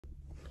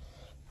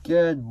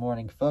Good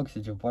morning, folks.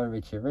 It's your boy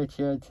Rich here.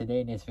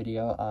 Today in this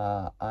video,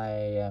 I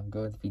am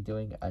going to be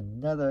doing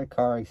another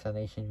car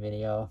explanation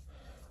video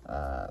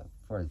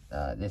for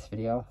this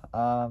video.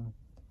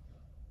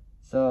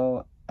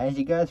 So as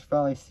you guys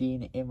probably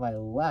seen in my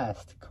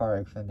last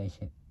car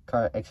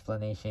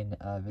explanation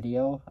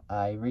video,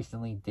 I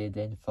recently did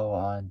info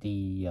on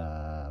the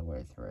where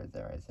is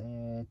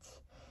it?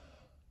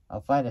 I'll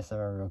find it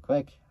somewhere real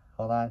quick.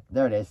 Hold on,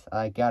 there it is.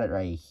 I got it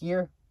right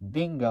here.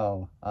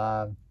 Bingo.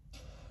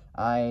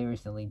 I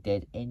recently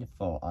did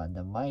info on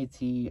the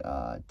mighty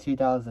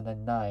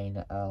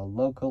 2009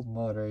 Local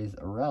Motors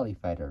Rally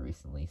Fighter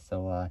recently.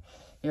 So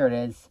here it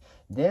is.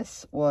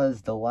 This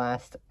was the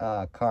last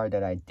car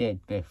that I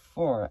did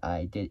before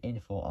I did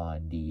info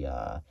on the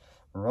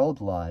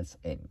road laws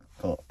in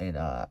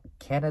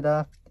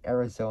Canada,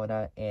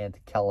 Arizona, and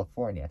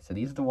California. So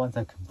these are the ones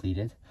I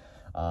completed.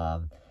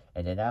 And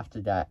then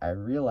after that, I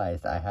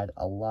realized I had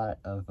a lot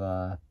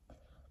of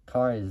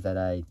cars that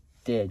I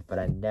did, but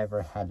I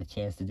never had the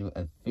chance to do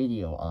a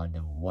video on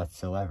them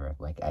whatsoever.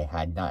 Like, I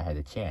had not had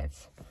a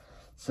chance.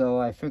 So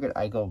I figured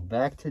I'd go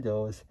back to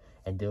those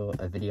and do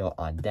a video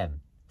on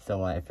them.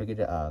 So I figured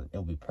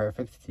it'll be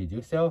perfect to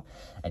do so.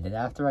 And then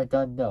after I've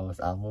done those,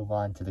 I'll move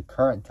on to the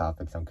current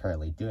topics I'm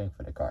currently doing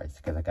for the cars,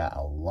 because I got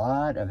a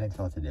lot of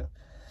info to do.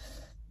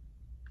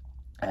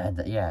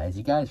 And yeah, as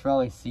you guys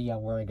probably see,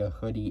 I'm wearing a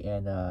hoodie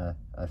and a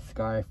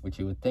scarf, which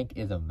you would think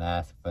is a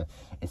mask, but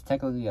it's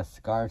technically a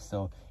scarf.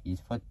 So you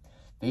just put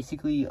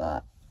basically,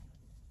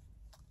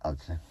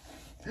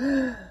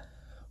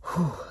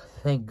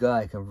 thank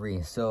God I can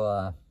breathe.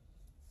 So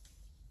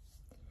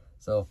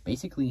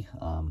basically,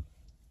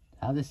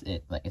 how this is,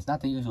 like, it's not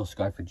the usual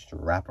scarf which you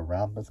wrap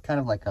around, but it's kind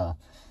of like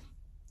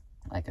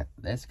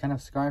this kind of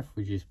scarf,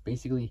 which is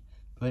basically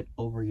put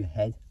over your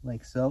head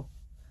like so.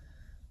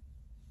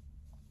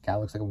 Kind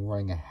of looks like I'm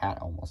wearing a hat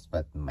almost,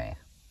 but meh.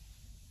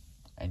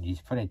 And you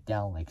just put it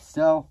down like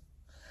so.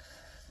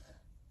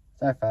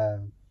 Sorry if I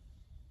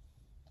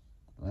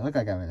look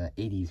like I'm in an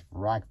 80s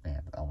rock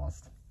band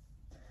almost.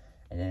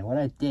 And then what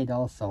I did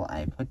also,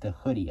 I put the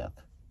hoodie up.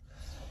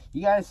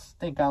 You guys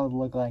think I would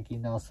look like,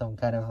 some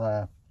kind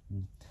of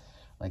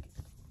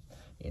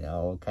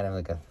kind of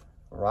like a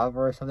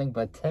robber or something,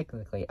 but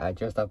technically I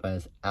dressed up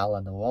as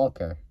Alan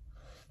Walker,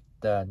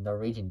 the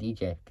Norwegian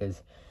DJ,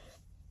 because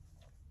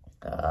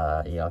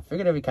I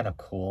figured it'd be kind of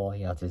cool,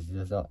 to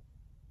do so.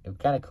 It'd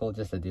be kind of cool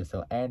just to do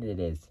so, and it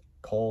is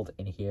cold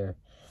in here.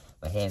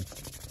 My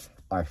hands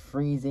are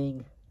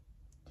freezing.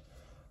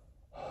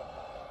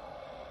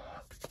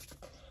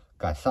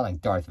 God, I sound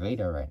like Darth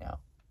Vader right now.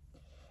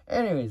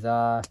 Anyways,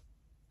 ow,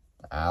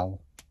 ow,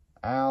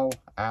 ow,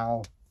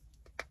 ow.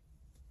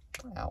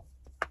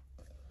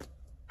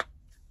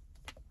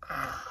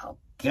 Ow,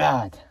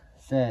 God.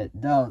 Said,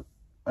 don't,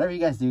 whatever you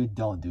guys do,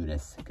 don't do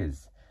this,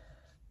 because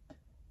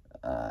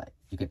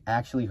you can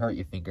actually hurt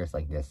your fingers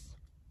like this.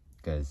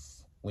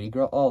 Because when you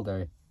grow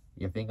older,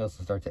 your fingers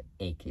will start to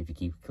ache if you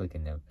keep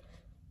clicking them.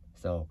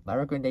 So my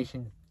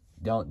recommendation,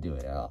 don't do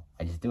it at all.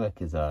 I just do it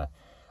because I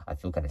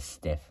feel kind of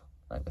stiff.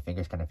 Like, the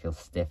fingers kind of feel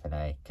stiff, and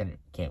I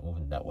can't move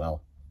them that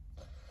well.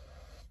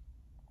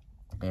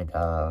 And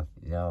so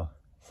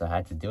I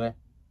had to do it.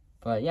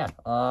 But yeah,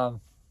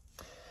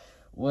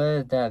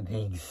 with that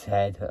being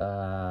said,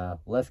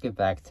 let's get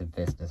back to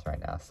business right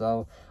now.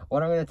 So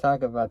what I'm going to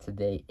talk about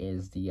today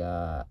is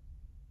oh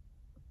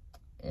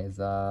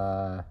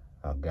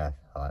God,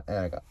 hold on,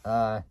 there we go.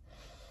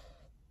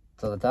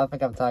 So the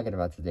topic I'm talking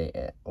about today,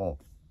 I'm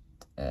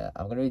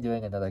going to be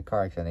doing another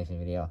car explanation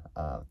video.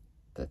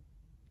 The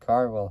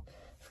car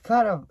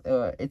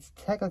it's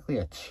technically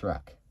a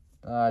truck.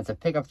 It's a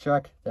pickup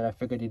truck that I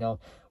figured, will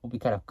be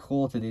kind of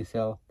cool to do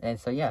so. And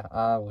so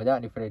yeah, without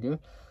any further ado,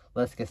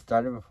 let's get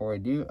started. Before we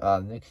do,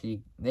 make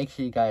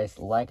sure you guys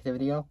like the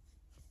video.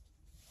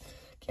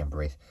 Can't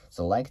breathe.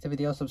 So like the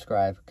video,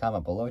 subscribe,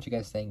 comment below what you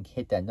guys think,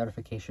 hit that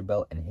notification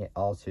bell, and hit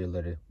all to be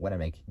alerted when I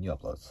make new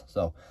uploads.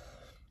 So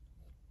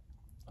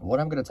what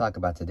I'm going to talk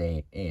about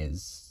today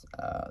is,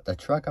 the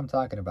truck I'm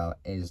talking about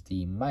is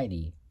the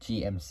mighty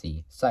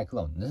GMC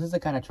Syclone. This is the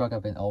kind of truck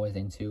I've been always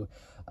into,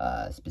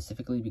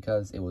 specifically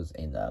because it was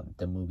in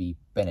the movie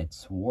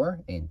Bennett's War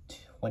in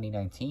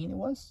 2019. It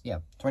was?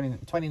 Yeah,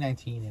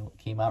 2019. It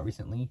came out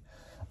recently,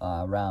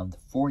 around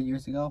 4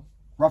 years ago.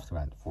 Roughly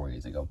around 4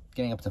 years ago.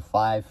 Getting up to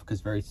 5,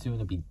 because very soon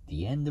it'll be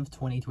the end of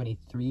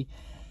 2023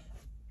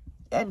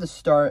 and the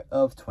start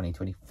of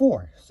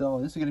 2024.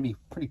 So this is going to be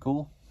pretty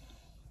cool.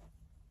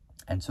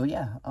 And so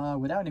yeah,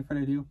 without any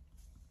further ado,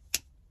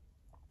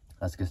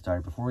 let's get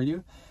started. Before we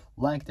do,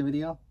 like the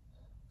video.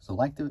 So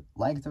like the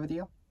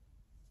video,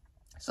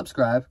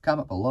 subscribe,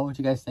 comment below what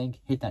you guys think,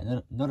 hit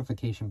that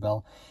notification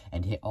bell,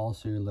 and hit all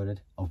so you're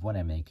alerted of when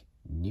I make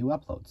new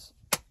uploads.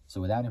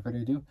 So without any further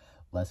ado,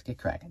 let's get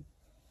cracking.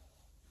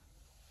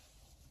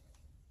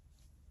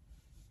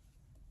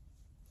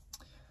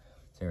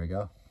 So here we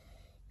go.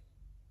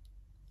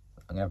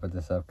 I'm gonna put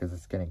this up because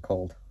it's getting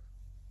cold.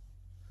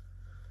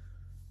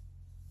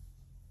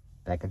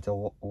 Back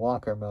into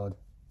walker mode.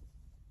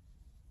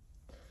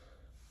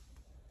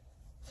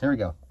 So here we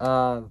go.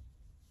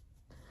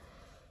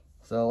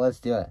 So let's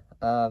do it.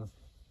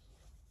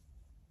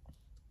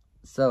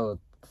 So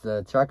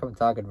the truck I'm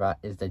talking about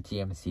is the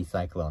GMC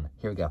Syclone.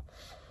 Here we go.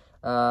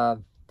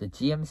 The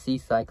GMC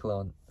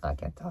Syclone. I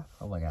can't talk.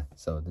 Oh my god.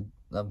 So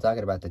I'm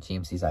talking about the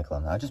GMC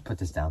Syclone. I'll just put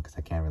this down because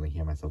I can't really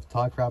hear myself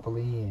talk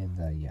properly,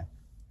 and yeah,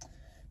 I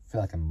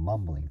feel like I'm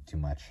mumbling too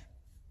much.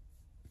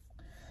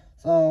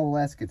 So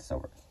let's get this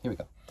over. Here we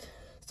go.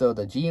 So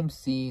the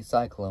GMC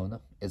Syclone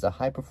is a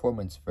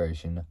high-performance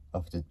version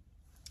of the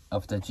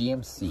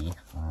GMC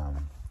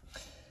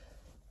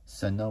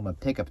Sonoma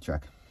pickup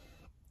truck.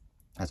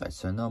 That's right,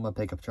 Sonoma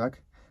pickup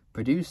truck,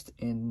 produced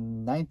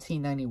in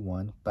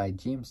 1991 by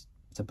GMC.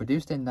 So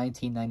produced in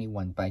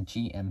 1991 by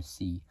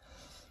GMC,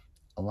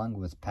 along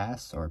with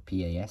PAS or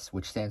PAS,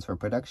 which stands for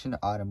Production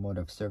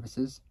Automotive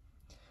Services.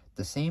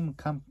 The same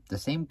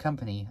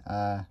company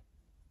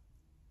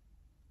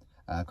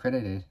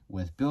credited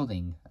with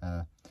building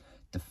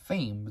the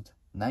famed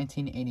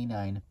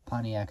 1989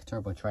 Pontiac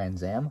Turbo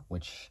Trans Am,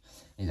 which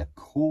is a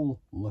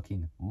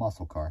cool-looking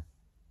muscle car,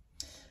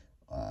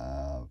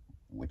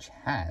 which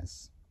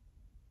has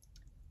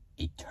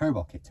a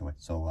turbo kit to it.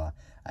 So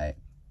I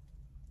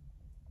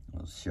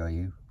will show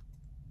you.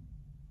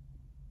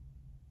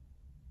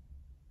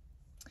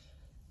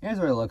 Here's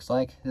what it looks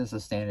like. This is a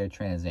standard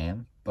Trans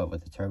Am, but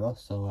with a turbo.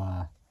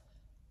 So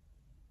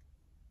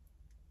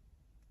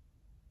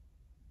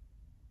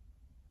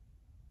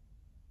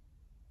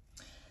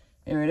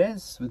here it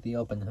is with the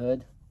open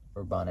hood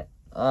or bonnet.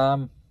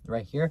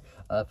 Right here.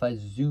 If I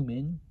zoom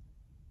in,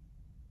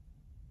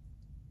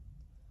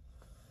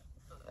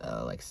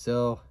 like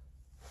so,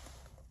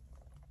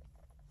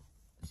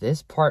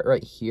 this part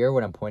right here,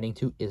 what I'm pointing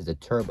to, is the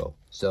turbo.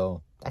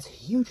 So that's a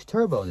huge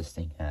turbo this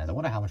thing has. I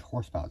wonder how much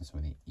horsepower this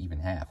would even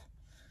have.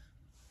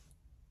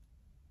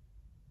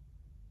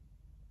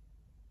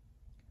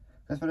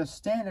 Because for the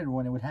standard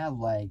one, it would have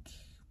like,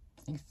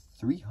 I think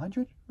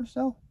 300 or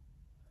so.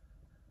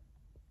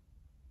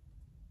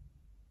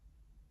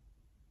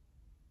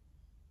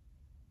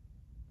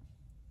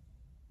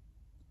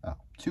 Oh,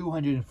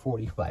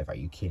 245. Are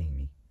you kidding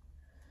me?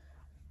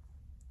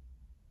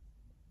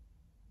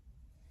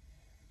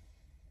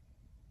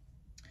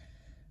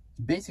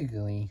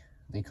 Basically,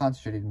 they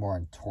concentrated more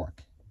on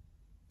torque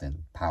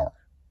than power.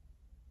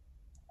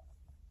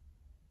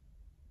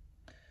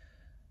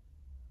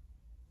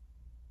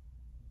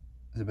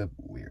 It's a bit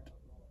weird.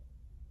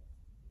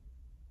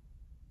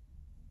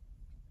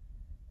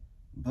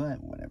 But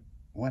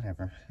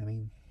whatever. I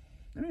mean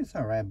it's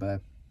alright, but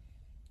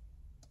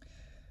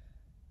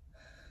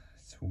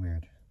it's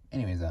weird.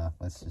 Anyways,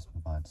 let's just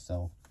move on.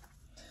 So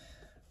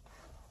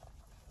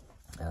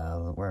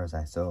where was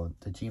I? So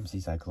the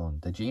GMC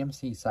Syclone. The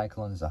GMC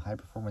Syclone is a high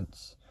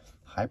performance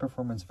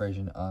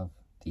version of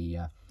the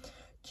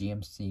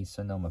GMC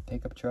Sonoma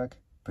pickup truck,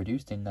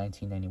 produced in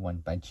 1991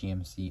 by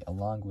GMC,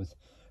 along with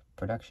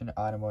Production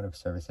Automotive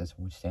Services,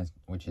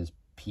 which is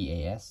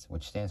PAS,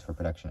 which stands for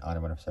Production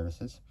Automotive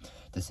Services.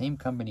 The same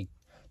company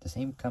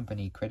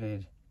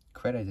credited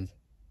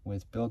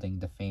with building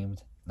the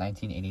famed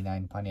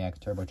 1989 Pontiac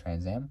Turbo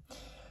Trans Am.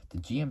 The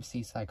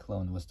GMC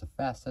Syclone was the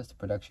fastest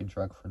production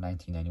truck for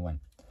 1991.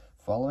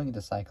 Following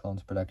the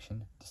Syclone's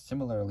production, the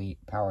similarly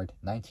powered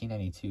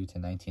 1992 to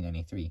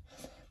 1993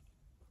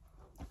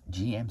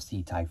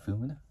 GMC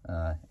Typhoon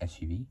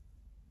SUV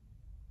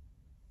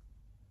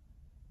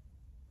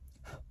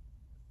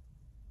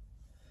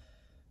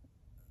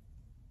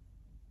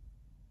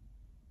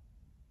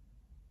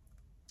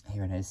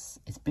here it is.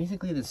 It's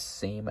basically the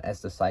same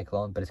as the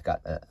Syclone, but it's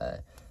got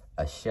a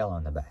shell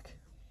on the back.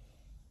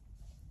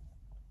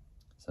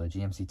 So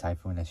GMC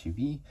Typhoon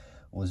SUV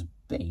was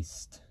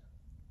based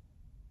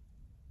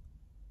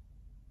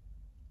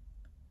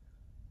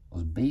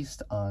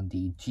on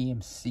the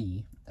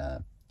GMC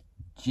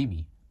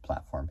Jimmy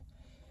platform.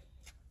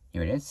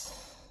 Here it is.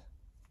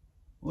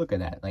 Look at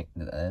that. Like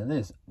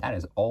that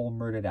is all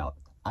murdered out.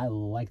 I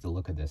like the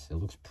look of this. It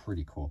looks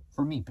pretty cool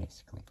for me,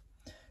 basically.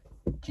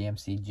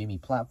 GMC Jimmy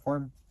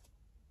platform.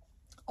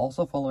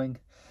 Also following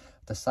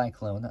the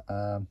Syclone,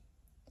 the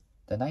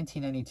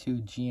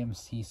 1992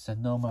 GMC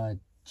Sonoma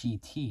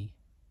GT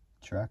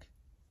truck.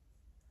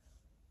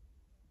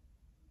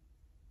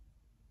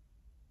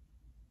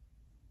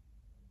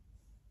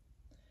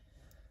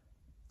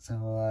 So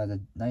the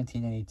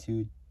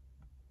 1992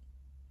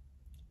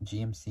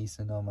 GMC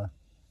Sonoma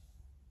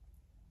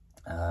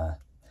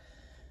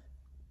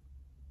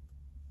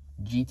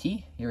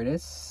GT, here it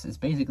is. It's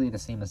basically the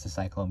same as the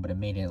Syclone, but it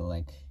made it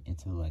like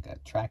into like a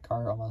track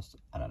car almost.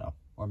 I don't know,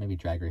 or maybe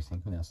drag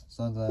racing. Who knows?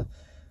 So the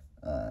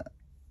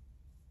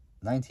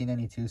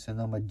 1992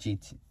 Sonoma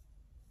GT.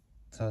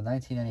 So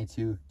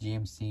 1992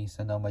 GMC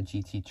Sonoma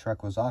GT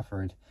truck was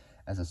offered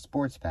as a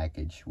sports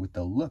package with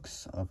the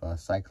looks of a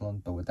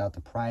Syclone, but without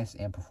the price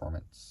and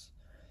performance.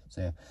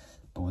 So,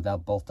 but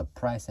without both the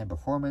price and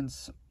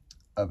performance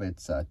of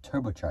its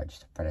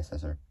turbocharged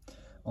predecessor.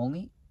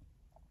 Only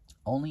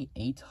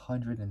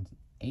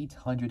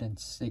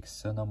 806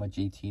 Sonoma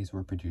GTs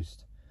were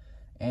produced.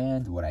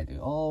 And what I do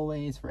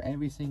always for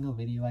every single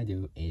video I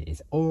do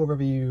is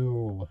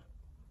overview.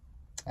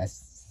 I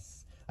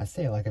I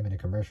say it like I'm in a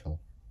commercial.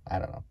 I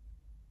don't know.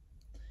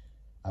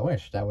 I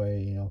wish that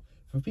way, you know,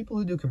 for people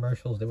who do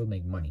commercials, they would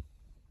make money.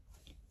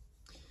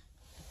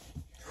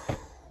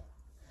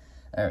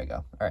 There we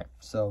go. All right.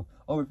 So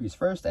overviews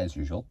first, as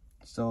usual.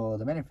 So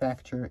the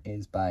manufacturer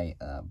is by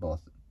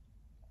both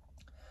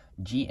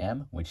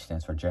GM, which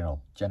stands for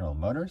General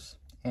Motors,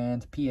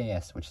 and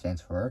PAS, which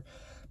stands for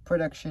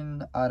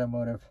Production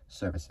Automotive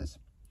Services.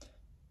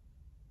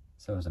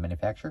 So as a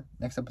manufacturer.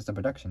 Next up is the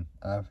production.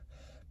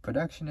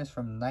 Production is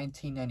from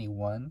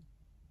 1991.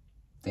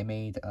 They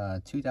made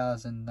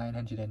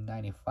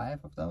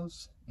 2,995 of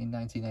those in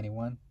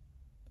 1991.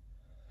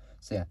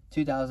 So yeah,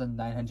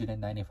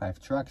 2,995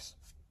 trucks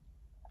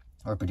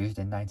were produced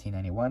in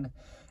 1991,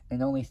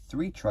 and only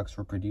 3 trucks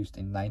were produced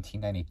in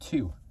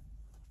 1992.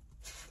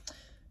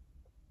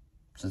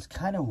 So it's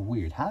kind of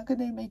weird. How could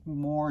they make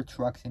more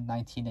trucks in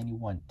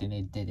 1991 than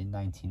they did in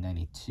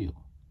 1992?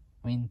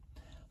 I mean,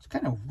 it's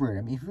kind of weird.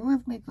 I mean, if you would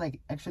have made like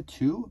extra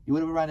 2, you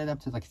would have rounded up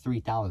to like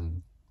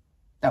 3,000.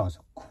 That was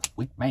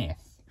quick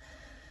math.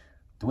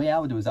 The way I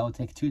would do is I would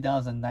take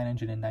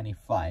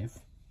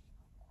 2,995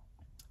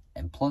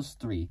 and plus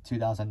 3,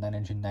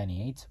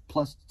 2,998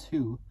 plus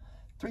 2,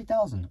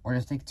 3,000. Or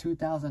just take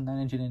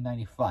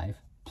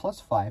 2,995 plus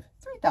 5,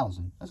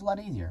 3,000. That's a lot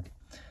easier.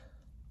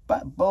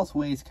 But both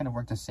ways kind of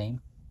work the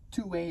same.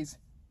 2 ways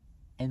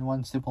in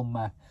one simple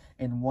math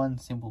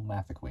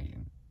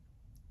equation.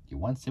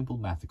 One simple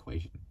math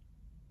equation.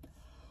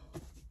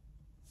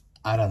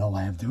 I don't know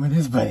why I'm doing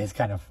this, but it's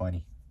kind of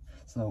funny.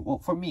 So, well,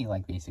 for me,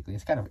 like, basically,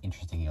 it's kind of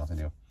interesting, you know, to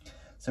do.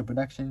 So,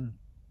 production,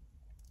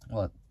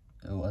 well,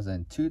 it was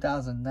in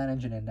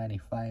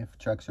 2,995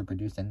 trucks were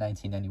produced in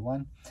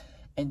 1991,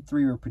 and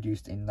 3 were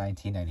produced in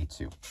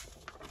 1992.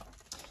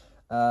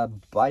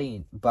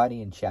 Body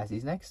and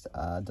chassis next.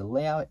 The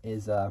layout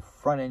is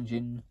front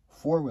engine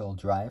 4-wheel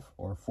drive,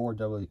 or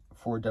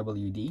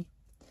 4WD,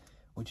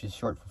 which is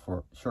short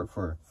for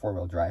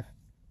 4-wheel drive.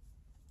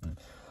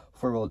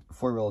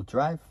 4-wheel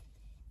drive.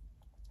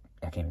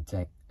 I can't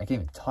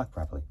even talk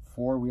properly.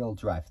 4-wheel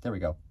drive. There we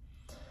go.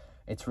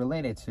 It's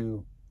related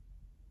to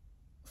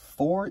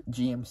 4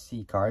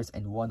 GMC cars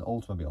and 1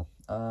 Oldsmobile.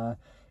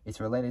 It's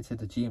related to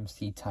the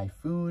GMC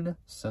Typhoon,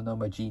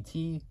 Sonoma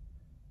GT,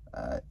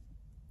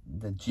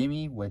 the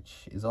Jimmy,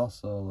 which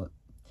also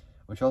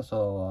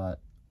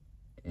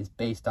is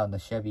based on the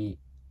Chevy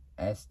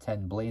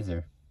S10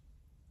 Blazer,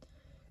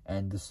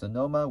 and the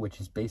Sonoma, which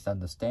is based on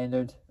the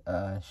standard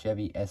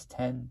Chevy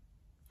S10,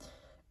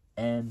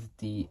 and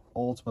the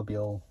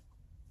Oldsmobile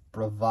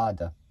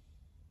Bravada.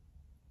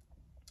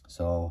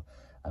 So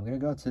I'm gonna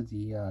go to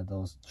the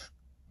those.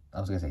 I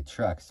was gonna say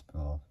trucks,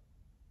 but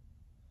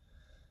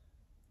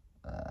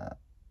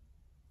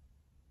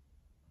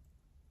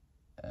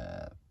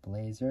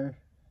Blazer.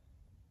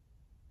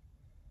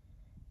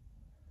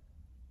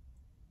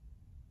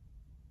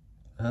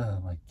 Oh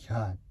my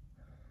god.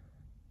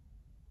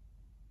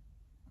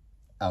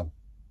 Oh,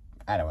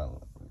 I don't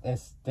know.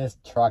 This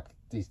truck,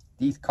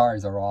 these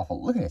cars are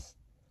awful. Look at this.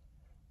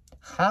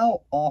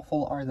 How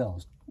awful are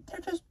those?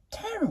 They're just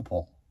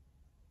terrible.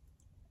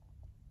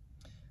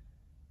 I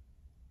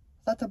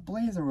thought the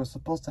Blazer was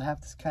supposed to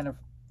have this kind of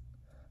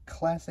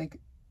classic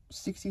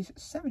 60s,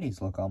 70s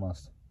look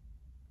almost.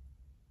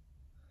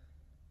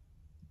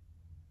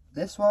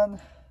 This one,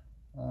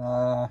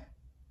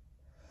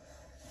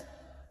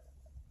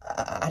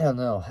 I don't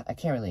know. I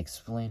can't really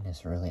explain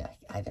this, really.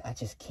 I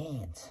just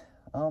can't.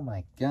 Oh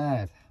my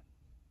god.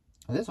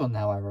 This one,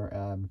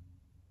 however,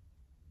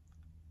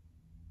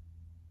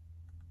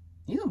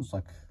 these ones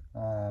look,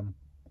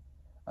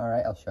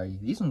 alright, I'll show you.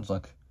 These ones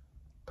look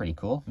pretty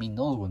cool. I mean,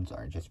 those ones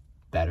are just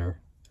better.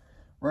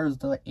 Whereas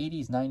the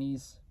 80s,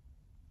 90s,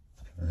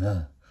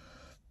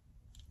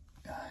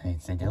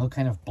 they look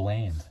kind of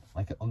bland.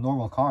 Like a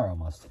normal car,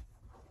 almost.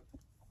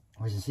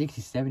 Whereas the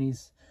 60s,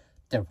 70s,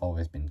 they've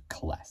always been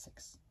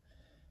classics.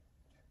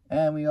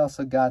 And we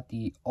also got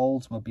the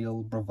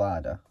Oldsmobile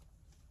Bravada.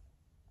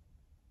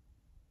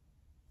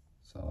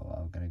 So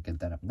I'm going to get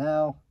that up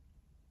now.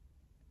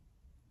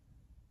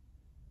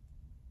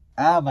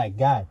 Oh my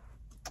god.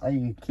 Are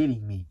you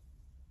kidding me?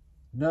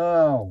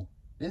 No.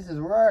 This is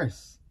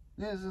worse.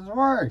 This is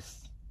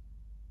worse.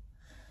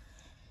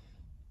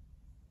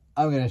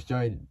 I'm going to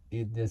show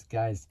you this,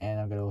 guys. And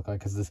I'm going to look like,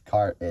 because this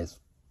car is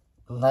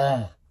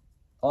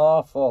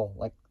awful.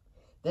 Like,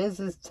 this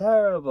is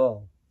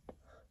terrible.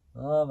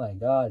 Oh my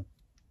god.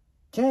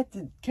 Can't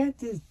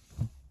this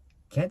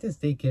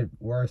thing get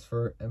worse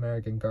for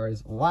American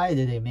cars? Why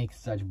did they make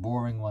such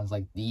boring ones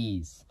like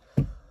these?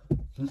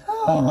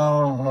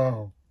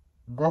 No.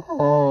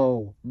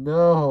 No.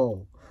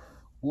 No.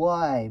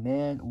 Why,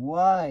 man?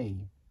 Why?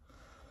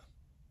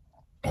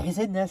 Is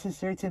it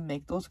necessary to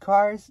make those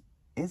cars?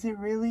 Is it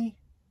really?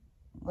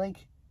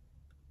 Like,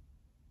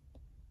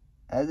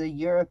 as a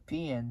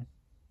European,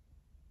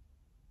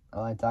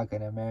 oh, I'm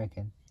talking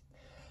American,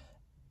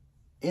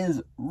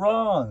 is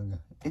wrong.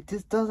 It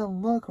just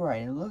doesn't look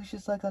right. It looks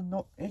just like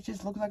it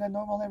just looks like a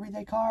normal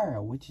everyday car,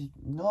 which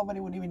nobody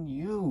would even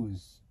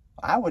use.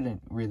 I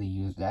wouldn't really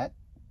use that.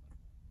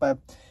 But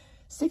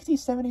 60s,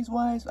 70s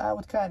wise, I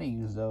would kind of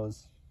use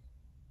those.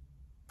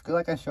 Because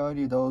like I showed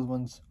you, those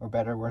ones are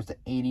better. Whereas the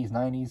 80s,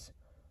 90s,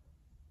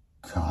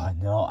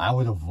 God, no, I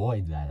would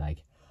avoid that.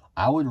 Like,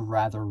 I would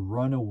rather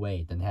run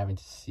away than having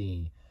to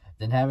see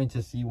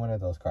one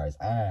of those cars.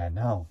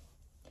 No.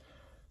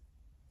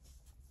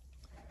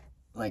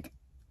 Like,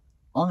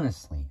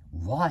 honestly,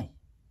 why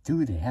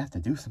do they have to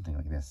do something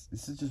like this?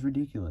 This is just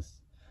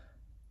ridiculous.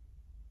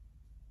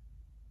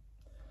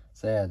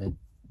 So yeah,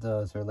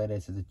 those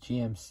related to the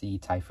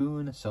GMC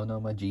Typhoon,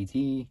 Sonoma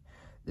GT,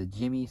 the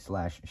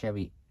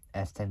Jimmy/Chevy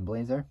S10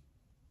 Blazer,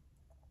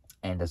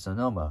 and the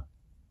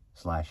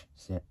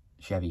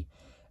Sonoma/Chevy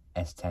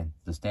S10,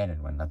 the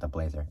standard one, not the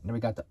Blazer. And then we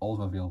got the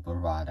Oldsmobile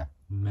Bravada.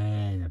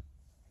 Man,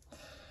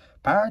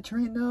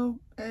 powertrain though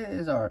it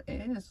is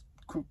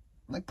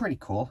like pretty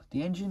cool.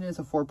 The engine is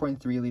a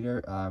 4.3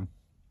 liter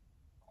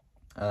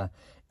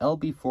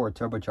LB4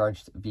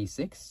 turbocharged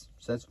V6,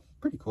 so that's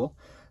pretty cool.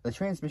 The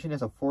transmission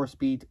is a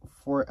 4-speed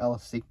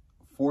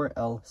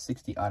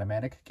 4L60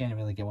 automatic. Can't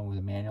really get one with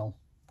a manual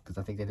because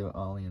I think they do it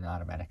only in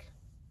automatic.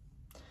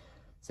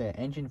 So yeah,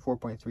 engine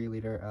 4.3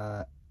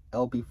 liter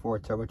LB4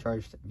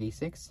 turbocharged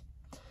V6,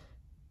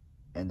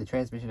 and the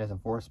transmission is a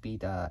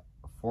 4-speed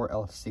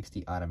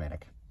 4L60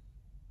 automatic.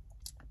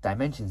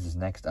 Dimensions is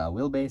next.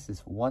 Wheelbase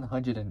is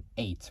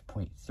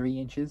 108.3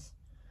 inches,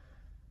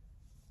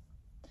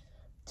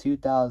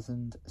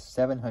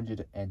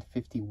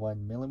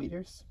 2,751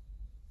 millimeters.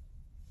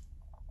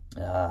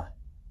 The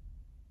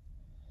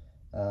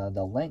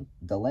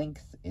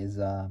length is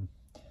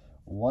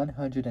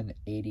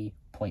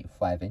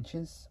 180.5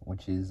 inches,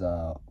 which is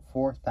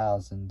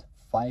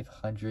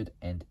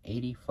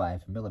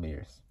 4,585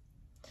 millimeters.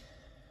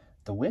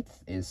 The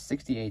width is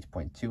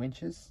 68.2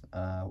 inches,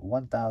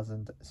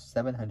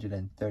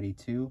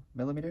 1,732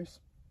 millimeters.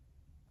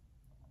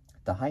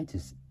 The height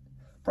is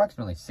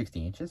approximately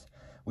 60 inches,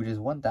 which is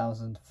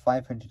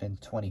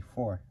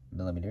 1,524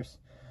 millimeters.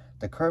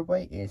 The curb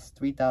weight is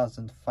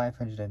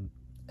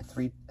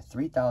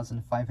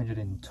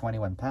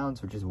 3,521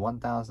 pounds, which is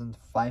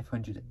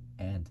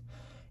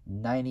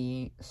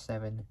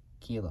 1,597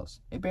 kilos.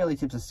 It barely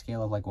tips a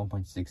scale of like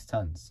 1.6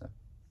 tons. So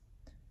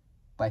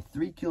by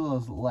 3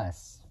 kilos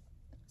less,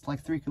 it's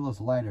like 3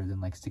 kilos lighter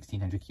than like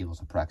 1,600 kilos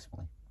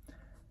approximately.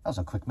 That was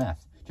a quick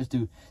math. Just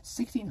do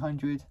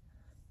 1,600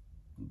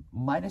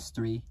 minus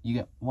 3, you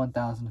get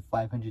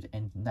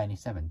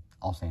 1,597.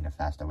 I'll say in a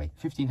faster way.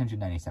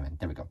 1,597.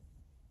 There we go.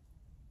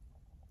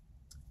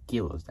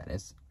 Kilos, that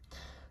is.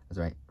 That's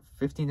right.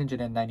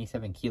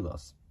 1,597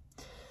 kilos.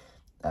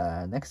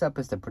 Next up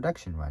is the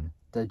production run.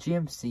 The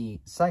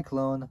GMC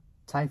Syclone,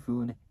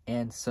 Typhoon,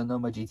 and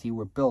Sonoma GT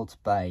were built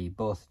by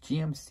both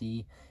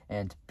GMC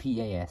and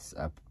PAS,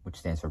 which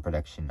stands for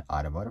Production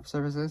Automotive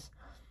Services,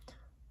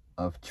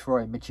 of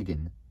Troy,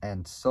 Michigan,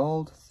 and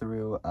sold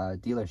through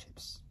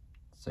dealerships.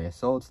 So you're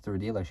sold through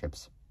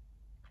dealerships.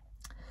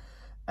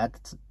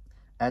 At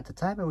the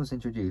time it was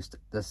introduced,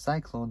 the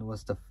Syclone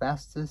was the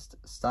fastest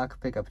stock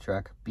pickup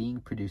truck being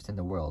produced in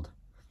the world.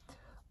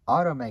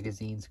 Auto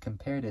magazines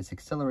compared its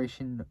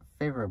acceleration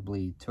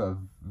favorably to a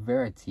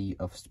variety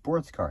of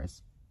sports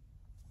cars.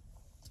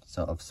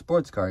 So of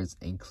sports cars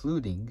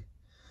including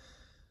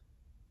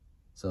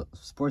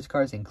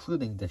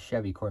the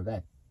Chevy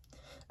Corvette.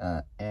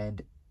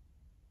 And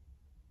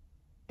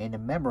in a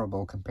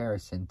memorable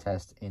comparison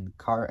test in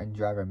Car and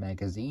Driver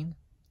magazine,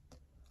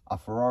 a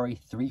Ferrari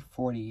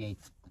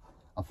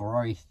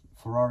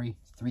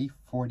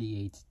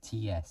 348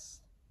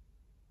 TS.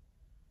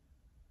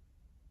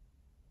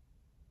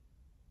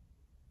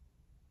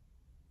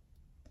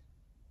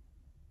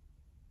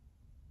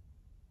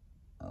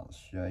 I'll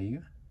show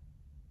you.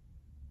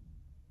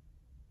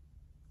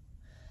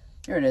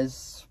 Here it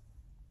is.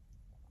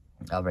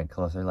 I'll bring it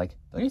closer. Like,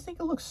 don't you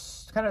think it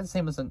looks kind of the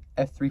same as an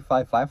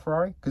F355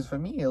 Ferrari? Because for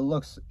me, it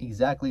looks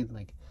exactly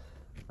like...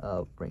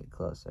 I'll bring it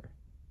closer.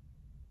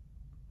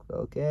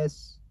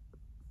 Focus.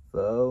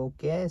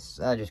 Focus.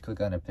 I'll just click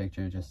on a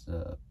picture just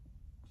to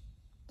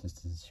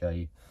show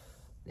you.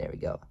 There we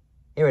go.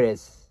 Here it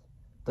is.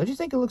 Don't you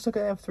think it looks like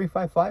an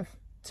F355?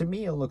 To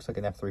me, it looks like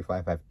an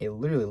F355. It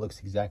literally looks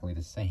exactly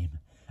the same.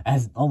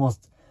 As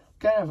almost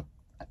kind of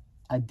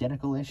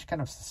identical-ish, kind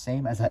of the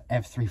same as an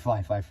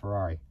F355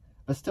 Ferrari.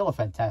 But still a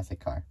fantastic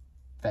car.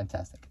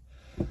 Fantastic.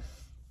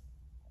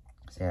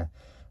 So, yeah.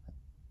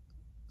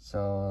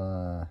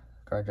 So,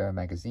 Car Driver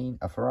magazine,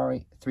 a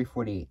Ferrari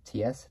 348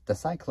 TS. The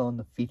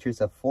Syclone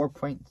features a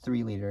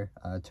 4.3 liter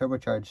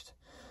turbocharged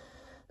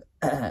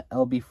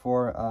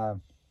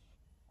LB4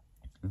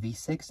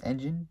 V6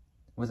 engine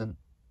with a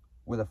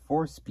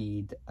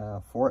 4-speed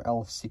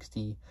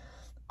 4L60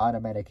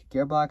 automatic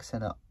gearbox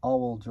and an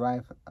all-wheel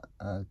drive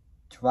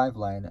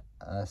driveline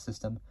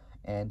system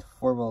and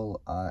 4-wheel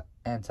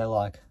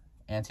anti-lock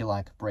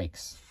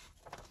brakes.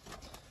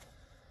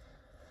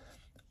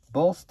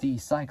 Both the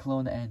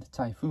Syclone and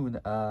Typhoon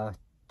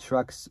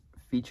trucks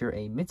feature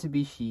a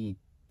Mitsubishi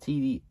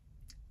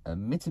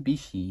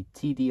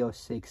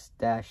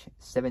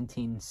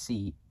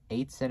TD06-17C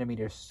 8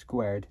 cm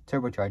squared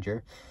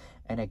turbocharger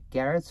and a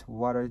Garrett's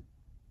water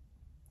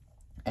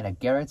and a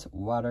Garrett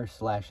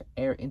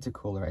water/air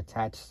intercooler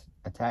attached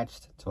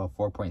to a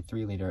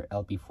 4.3 liter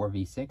LP4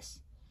 V6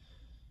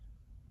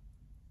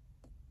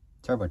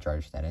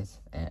 turbocharged, that is,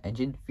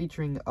 engine,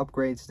 featuring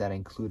upgrades that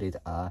included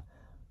I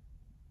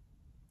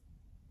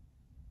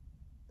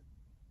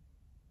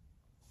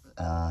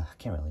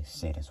can't really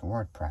say this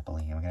word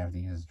properly. I'm gonna have to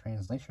use a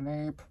translation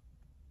app.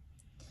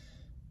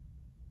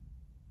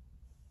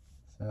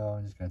 So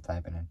I'm just gonna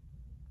type it in.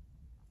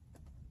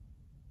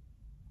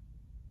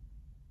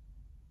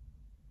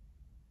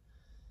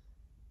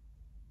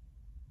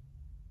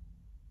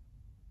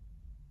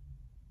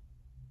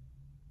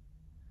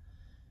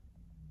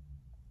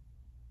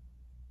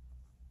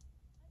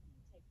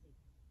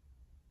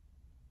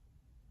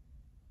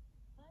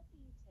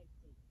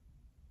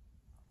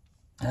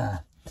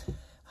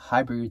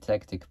 Hybrid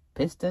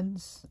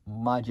pistons,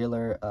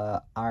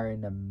 modular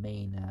iron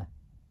main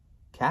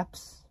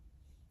caps,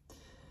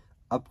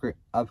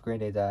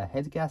 upgraded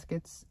head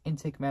gaskets,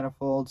 intake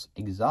manifolds,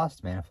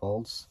 exhaust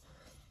manifolds.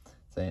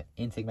 So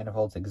intake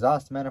manifolds,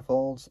 exhaust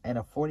manifolds, and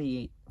a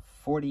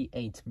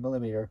 48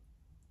 millimeter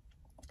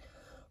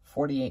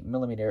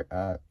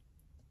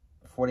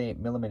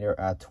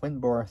twin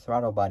bore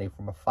throttle body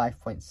from a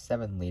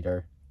 5.7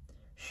 liter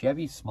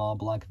Chevy small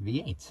block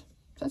V8.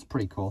 That's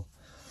pretty cool.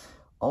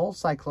 All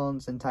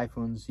Cyclones and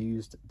Typhoons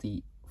used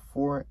the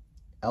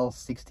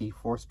 4L60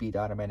 4-speed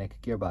automatic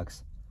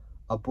gearbox,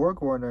 a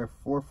BorgWarner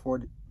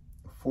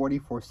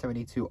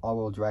 4472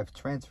 all-wheel drive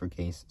transfer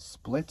case,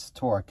 splits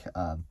torque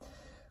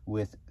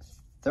with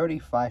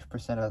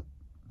 35% of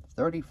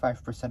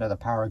the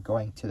power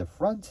going to the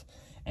front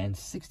and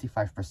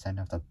 65%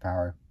 of the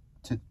power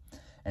to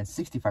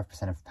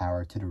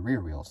the rear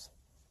wheels.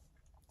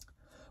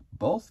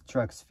 Both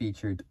trucks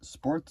featured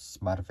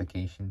sports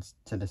modifications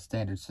to the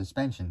standard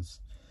suspensions.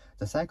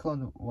 The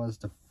Syclone was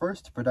the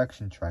first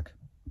production truck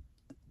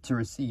to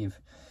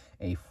receive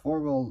a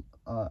four-wheel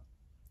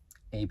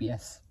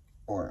ABS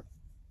or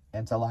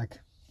anti-lock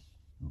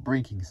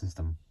braking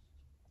system.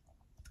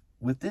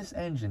 With this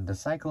engine, the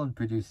Syclone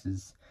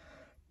produces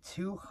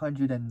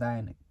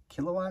 209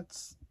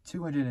 kilowatts,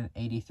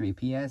 283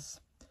 PS,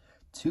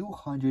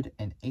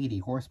 280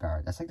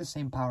 horsepower. That's like the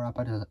same power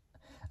output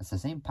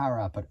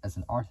as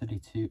an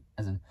R32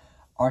 as an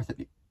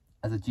R32,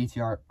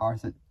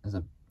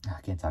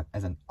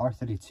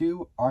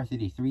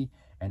 R33,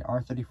 and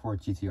R34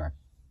 GTR.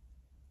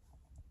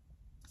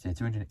 So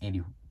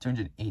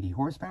 280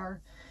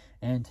 horsepower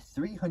and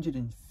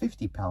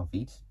 350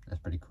 pound-feet.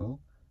 That's pretty cool.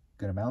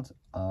 Good amount.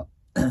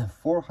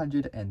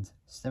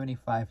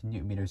 475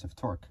 newton meters of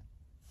torque.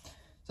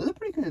 So that's a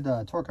pretty good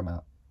torque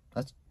amount.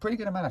 That's a pretty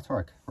good amount of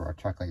torque for a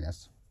truck like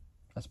this.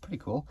 That's pretty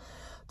cool.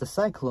 The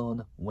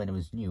Syclone, when it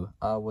was new,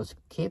 was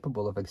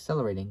capable of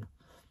accelerating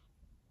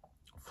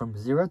from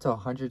 0 to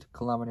 100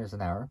 kilometers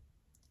an hour,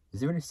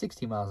 0 to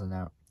 60 miles an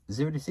hour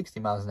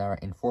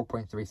in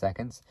 4.3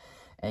 seconds,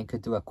 and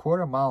could do a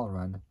quarter-mile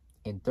run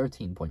in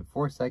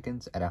 13.4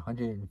 seconds at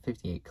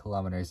 158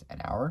 kilometers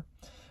an hour,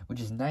 which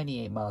is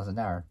 98 miles an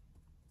hour.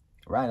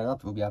 Rounded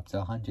up, will be up to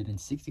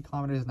 160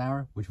 kilometers an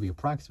hour, which will be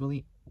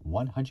approximately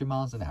 100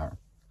 miles an hour.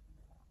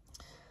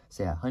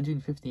 So yeah,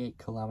 158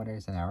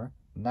 kilometers an hour,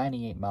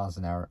 98 miles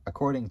an hour,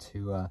 according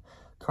to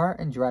Car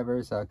and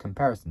Driver's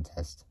comparison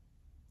test.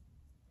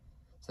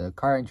 So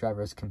Car and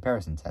Driver's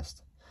comparison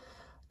test.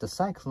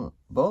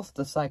 Both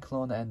the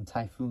Syclone and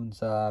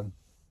Typhoon's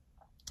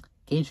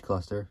gauge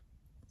cluster,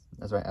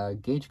 that's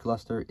right, gauge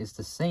cluster is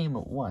the same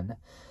one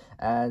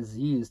as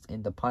used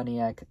in the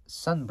Pontiac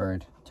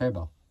Sunbird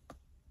Turbo.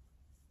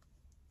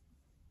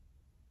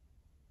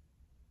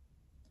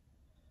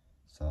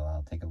 So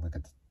I'll take a look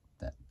at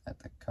the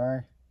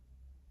car.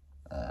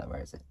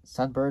 Where is it?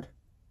 Sunbird.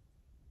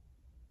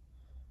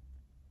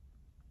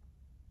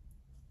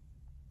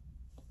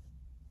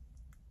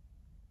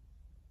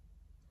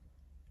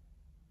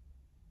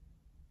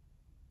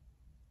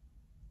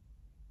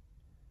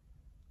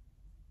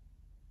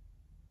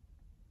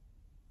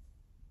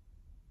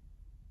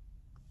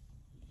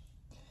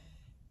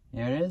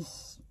 Here it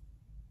is.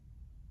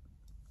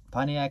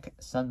 Pontiac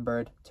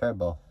Sunbird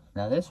Turbo.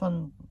 Now this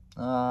one,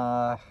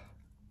 I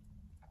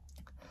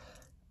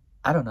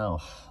don't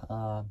know.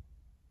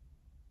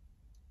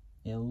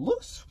 It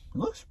looks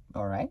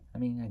all right. I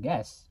mean, I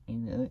guess. I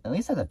mean, at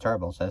least it has a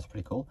turbo, so that's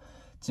pretty cool.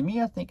 To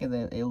me, I think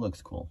that it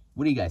looks cool.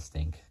 What do you guys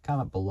think?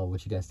 Comment below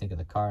what you guys think of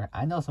the car.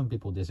 I know some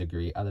people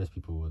disagree. Others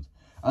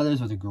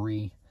would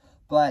agree.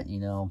 But, you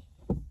know,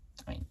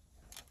 I mean,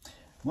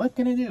 what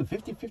can I do?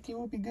 50-50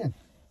 will be good.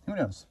 Who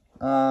knows?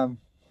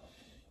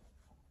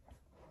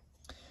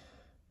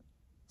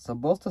 So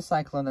both the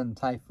Syclone and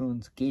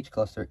Typhoon's gauge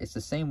cluster is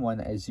the same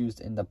one as used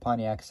in the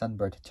Pontiac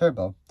Sunbird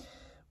Turbo,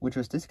 which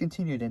was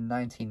discontinued in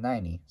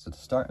 1990. So the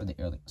start of the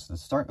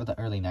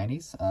early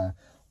 90s.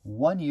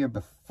 1 year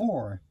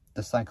before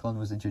the Syclone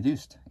was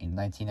introduced in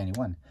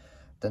 1991.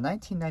 The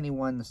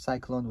 1991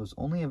 Syclone was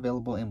only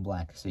available in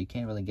black, so you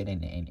can't really get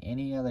it in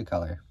any other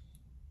color.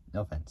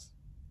 No offense.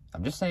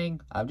 I'm just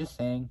saying. That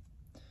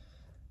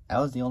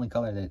was the only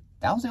color that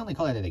That was the only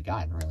color that they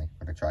got, really,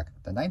 for the truck.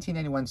 The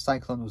 1991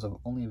 Syclone was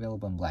only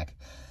available in black.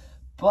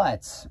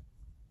 But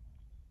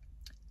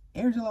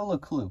here's a little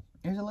clue.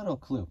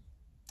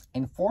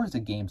 In Forza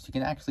games, you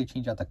can actually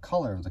change out the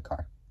color of the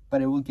car.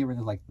 But it will get rid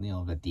of, like, you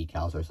know, the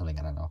decals or something.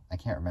 I don't know. I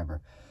can't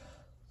remember.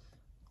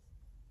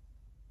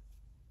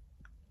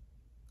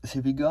 So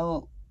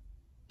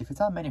if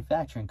it's on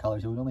manufacturing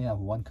colors, it would only have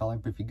one color.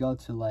 But if you go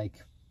to,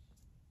 like,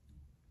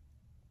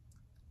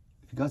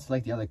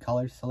 the other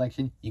color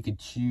selection, you could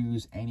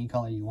choose any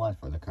color you want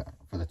for the car,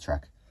 for the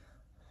truck.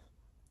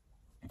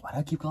 Why do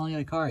I keep calling it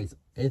a car?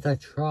 It's a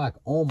truck.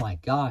 Oh my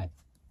god.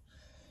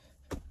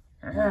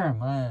 Oh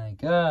my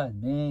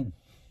god, man.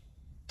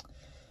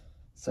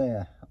 So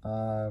yeah,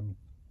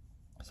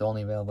 it's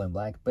only available in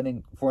black, but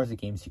in Forza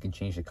games you can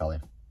change the color.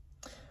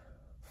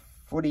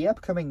 For the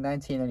upcoming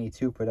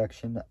 1992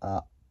 production,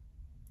 a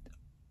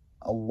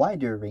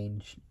wider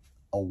range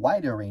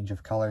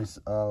of colors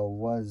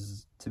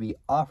was to be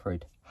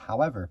offered.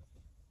 However,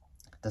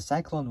 the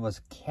Syclone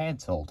was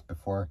cancelled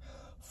before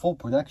full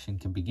production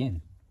can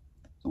begin.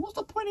 So what's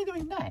the point of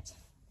doing that?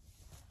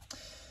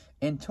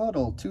 In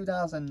total,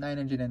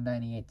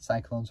 2,998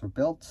 Syclones were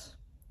built.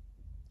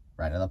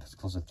 Rounded up, it's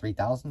close to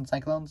 3,000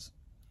 Syclones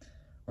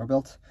were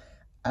built.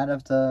 Out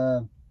of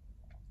the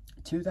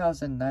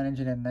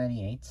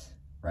 2,998,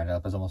 rounded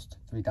up as almost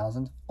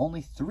 3,000,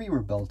 only 3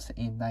 were built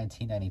in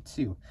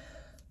 1992.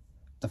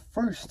 The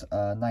first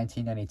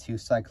 1992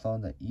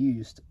 Syclone that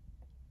used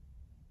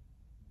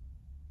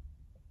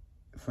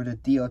for the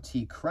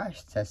DOT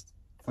crash testing,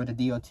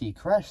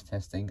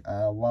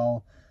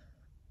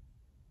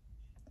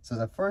 so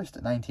the first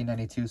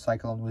 1992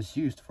 Syclone was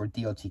used for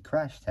DOT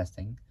crash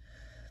testing,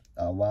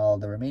 while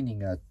the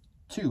remaining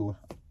 2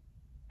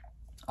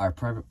 are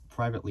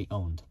privately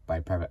owned by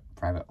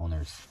private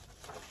owners.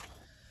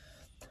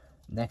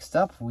 Next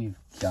up, we've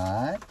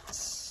got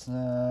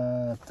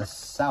the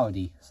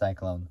Saudi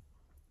Syclone.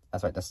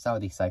 That's right, the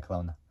Saudi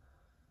Syclone.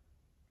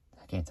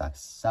 I can't talk.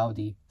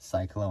 Saudi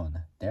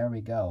Syclone. There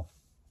we go.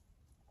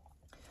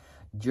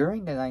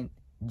 During the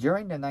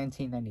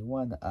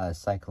 1991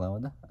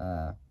 Syclone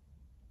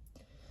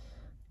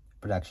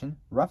production,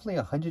 roughly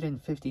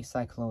 150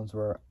 Syclones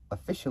were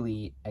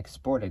officially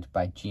exported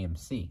by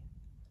GMC,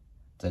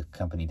 the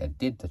company that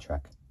did the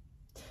truck.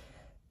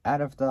 Out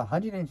of the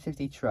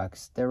 150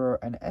 trucks, there were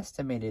an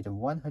estimated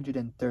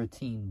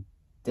 113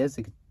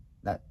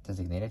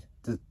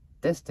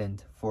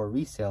 destined for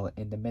resale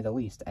in the Middle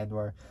East and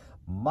were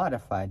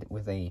modified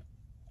with a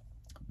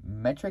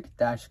metric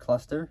dash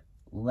cluster,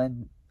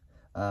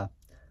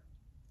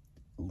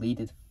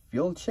 leaded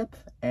fuel chip,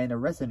 and a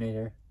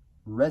resonator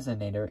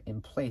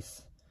in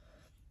place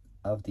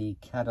of the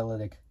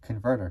catalytic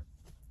converter.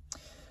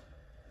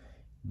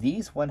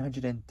 These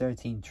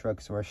 113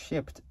 trucks were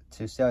shipped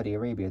to Saudi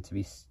Arabia to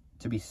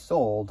be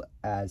sold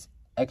as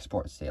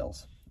export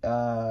sales.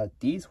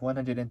 These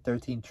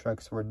 113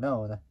 trucks were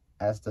known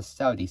as the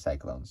Saudi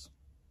Syclones.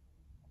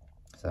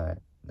 So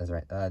that's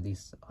right.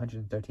 These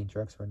 113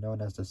 trucks were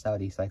known as the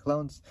Saudi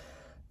Syclones.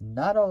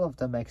 Not all of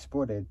the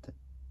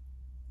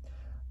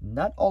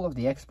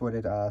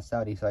exported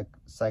Saudi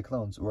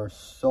Syclones were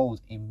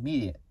sold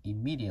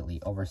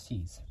immediately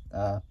overseas.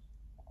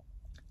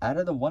 Out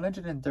of the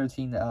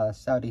 113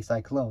 Saudi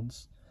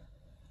Syclones,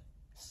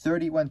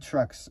 31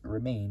 trucks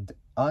remained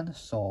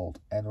unsold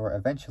and were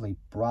eventually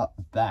brought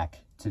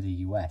back to the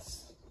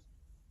U.S.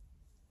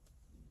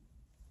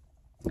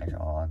 Hold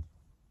on.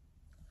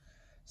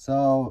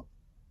 So,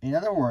 in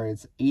other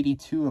words,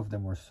 82 of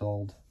them were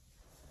sold.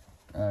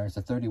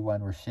 So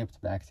 31 were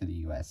shipped back to the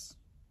U.S.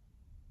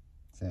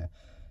 So,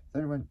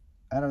 31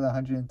 out of the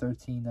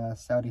 113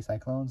 Saudi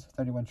Syclones,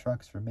 31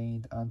 trucks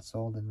remained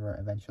unsold and were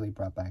eventually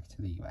brought back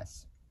to the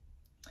U.S.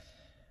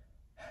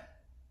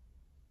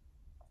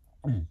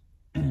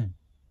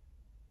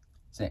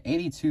 So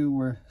 82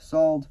 were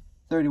sold,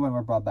 31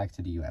 were brought back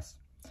to the U.S.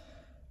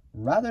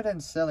 Rather than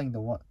selling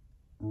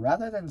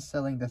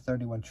the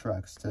 31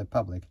 trucks to the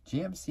public,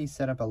 GMC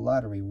set up a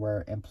lottery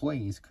where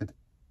employees could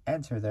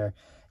enter their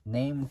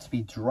name to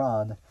be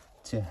drawn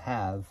to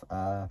have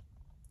the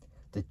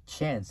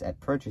chance at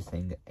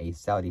purchasing a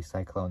Saudi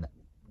Syclone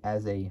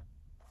at a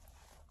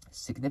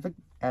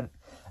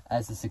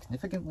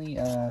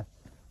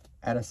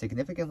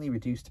significantly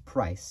reduced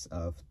price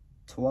of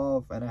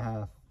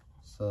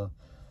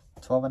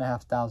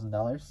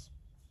 $12,500.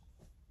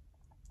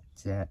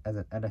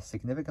 At a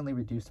significantly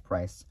reduced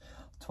price,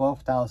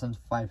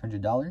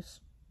 $12,500,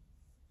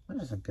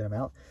 which is a good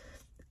amount.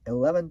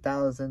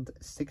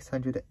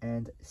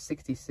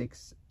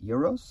 11,666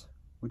 euros,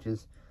 which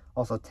is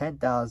also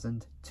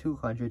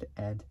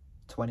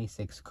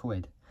 10,226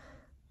 quid,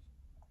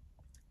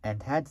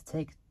 and had to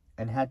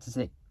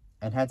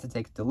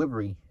take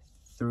delivery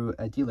through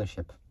a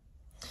dealership.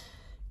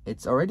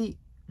 It's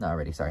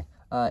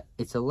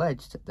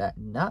alleged that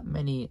not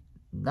many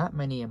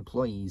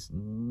employees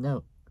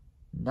knew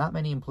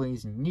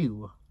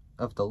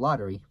of the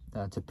lottery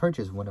to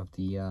purchase one of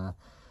the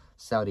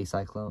Saudi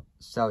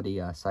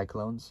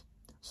Syclones.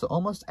 So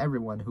almost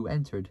everyone who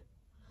entered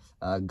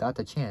got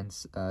the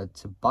chance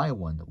to buy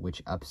one,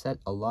 which upset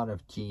a lot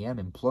of GM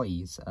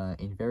employees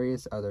in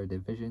various other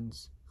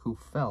divisions who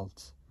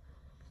felt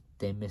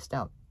they missed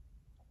out.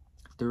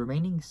 The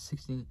remaining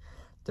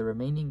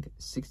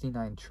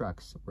 69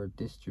 trucks were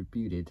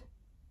distributed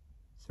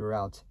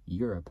throughout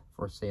Europe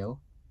for sale.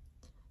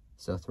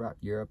 So throughout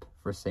Europe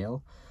for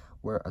sale,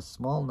 where a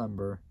small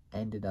number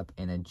ended up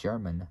in a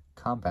German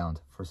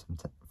compound for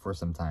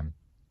some time.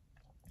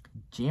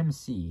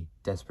 GMC,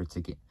 desperate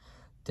to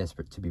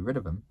be rid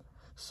of them,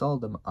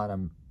 sold them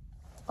on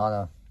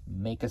a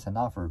make us an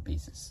offer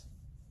basis.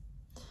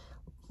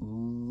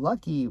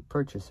 Lucky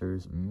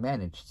purchasers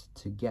managed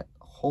to get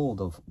hold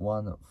of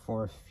one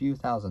for a few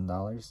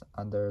 $1,000s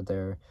under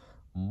their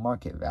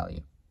market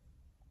value.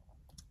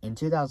 In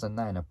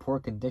 2009, a poor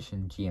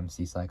condition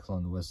GMC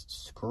Syclone was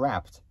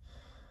scrapped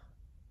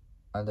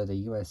under the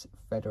U.S.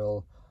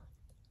 federal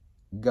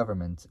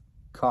government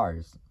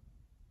CARS,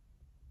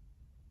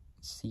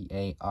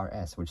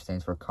 CARS, which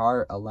stands for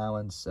Car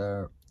Allowance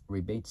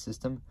Rebate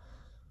System,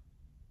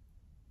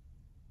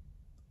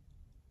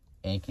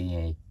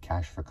 A.K.A.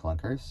 cash for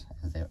clunkers,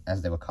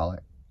 as they would call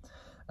it,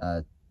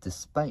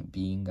 despite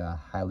being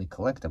highly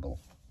collectible.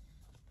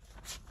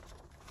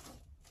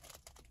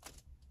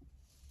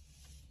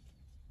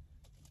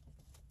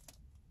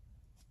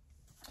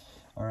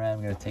 Alright,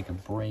 I'm going to take a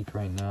break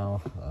right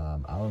now.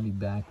 I'll be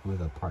back with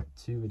a part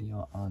 2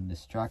 video on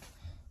this truck.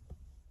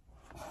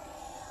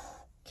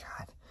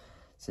 God,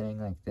 sitting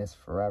like this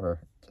forever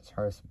just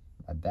hurts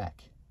my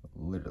back,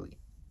 literally.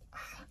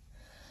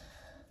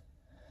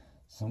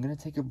 So I'm going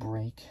to take a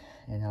break,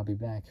 and I'll be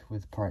back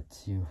with part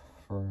 2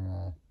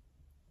 for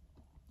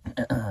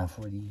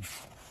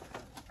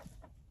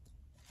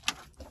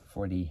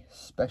the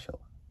special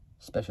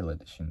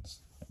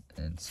editions.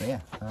 And so yeah,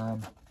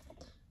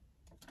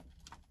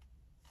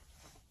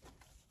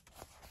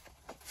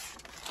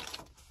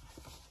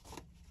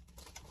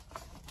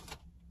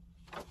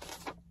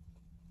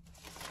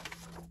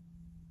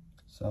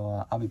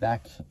 I'll be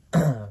back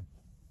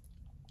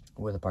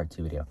with a part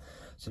 2 video.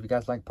 So if you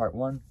guys like part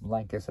 1,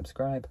 like and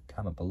subscribe,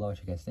 comment below what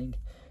you guys think,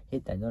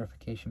 hit that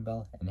notification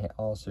bell, and hit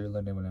all so you're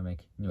alerted when I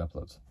make new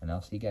uploads. And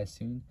I'll see you guys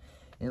soon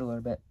in a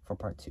little bit for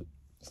part 2.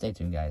 Stay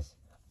tuned, guys.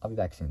 I'll be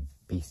back soon.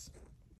 Peace.